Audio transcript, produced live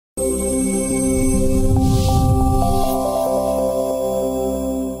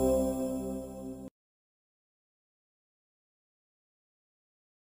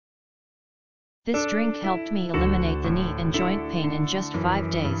This drink helped me eliminate the knee and joint pain in just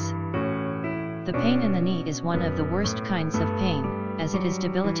 5 days. The pain in the knee is one of the worst kinds of pain, as it is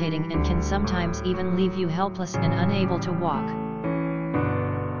debilitating and can sometimes even leave you helpless and unable to walk.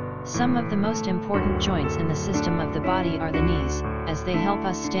 Some of the most important joints in the system of the body are the knees, as they help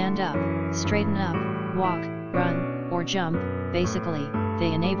us stand up, straighten up, walk, run, or jump. Basically,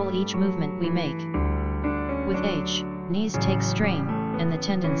 they enable each movement we make. With age, knees take strain, and the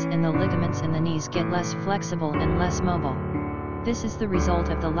tendons and the ligaments in the knees get less flexible and less mobile. This is the result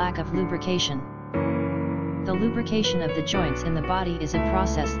of the lack of lubrication. The lubrication of the joints in the body is a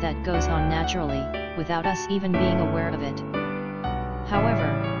process that goes on naturally, without us even being aware of it.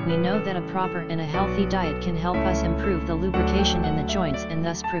 However, we know that a proper and a healthy diet can help us improve the lubrication in the joints and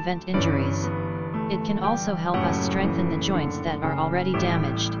thus prevent injuries. It can also help us strengthen the joints that are already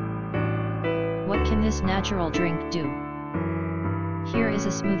damaged. What can this natural drink do? Here is a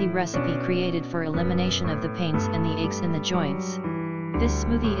smoothie recipe created for elimination of the pains and the aches in the joints. This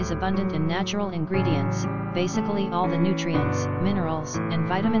smoothie is abundant in natural ingredients, basically all the nutrients, minerals, and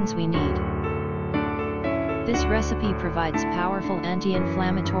vitamins we need. This recipe provides powerful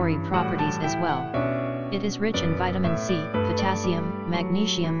anti-inflammatory properties as well. It is rich in vitamin C, potassium,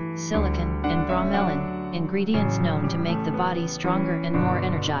 magnesium, silicon, and bromelain, ingredients known to make the body stronger and more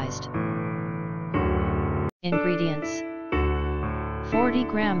energized. Ingredients: 40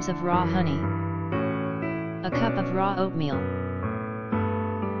 grams of raw honey, a cup of raw oatmeal,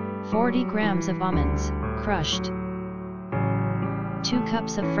 40 grams of almonds, crushed, 2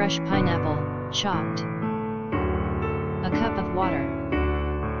 cups of fresh pineapple, chopped, a cup of water,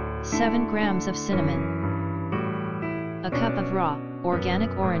 7 grams of cinnamon, a cup of raw, organic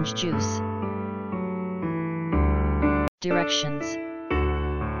orange juice. Directions: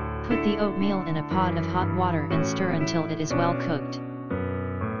 put the oatmeal in a pot of hot water and stir until it is well cooked.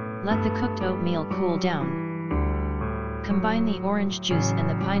 Let the cooked oatmeal cool down. Combine the orange juice and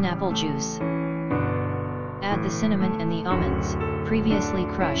the pineapple juice. Add the cinnamon and the almonds, previously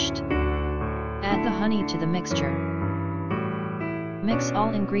crushed. Add the honey to the mixture. Mix all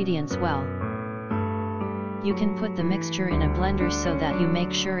ingredients well. You can put the mixture in a blender so that you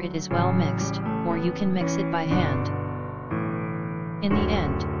make sure it is well mixed, or you can mix it by hand. In the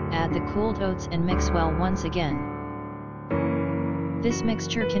end, add the cooled oats and mix well once again. This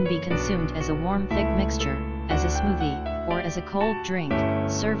mixture can be consumed as a warm thick mixture, as a smoothie, or as a cold drink,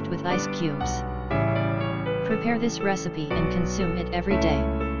 served with ice cubes. Prepare this recipe and consume it every day.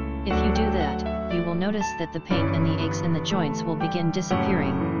 If you do that, you will notice that the pain and the aches in the joints will begin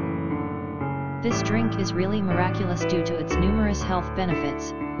disappearing. This drink is really miraculous due to its numerous health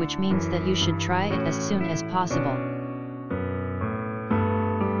benefits, which means that you should try it as soon as possible.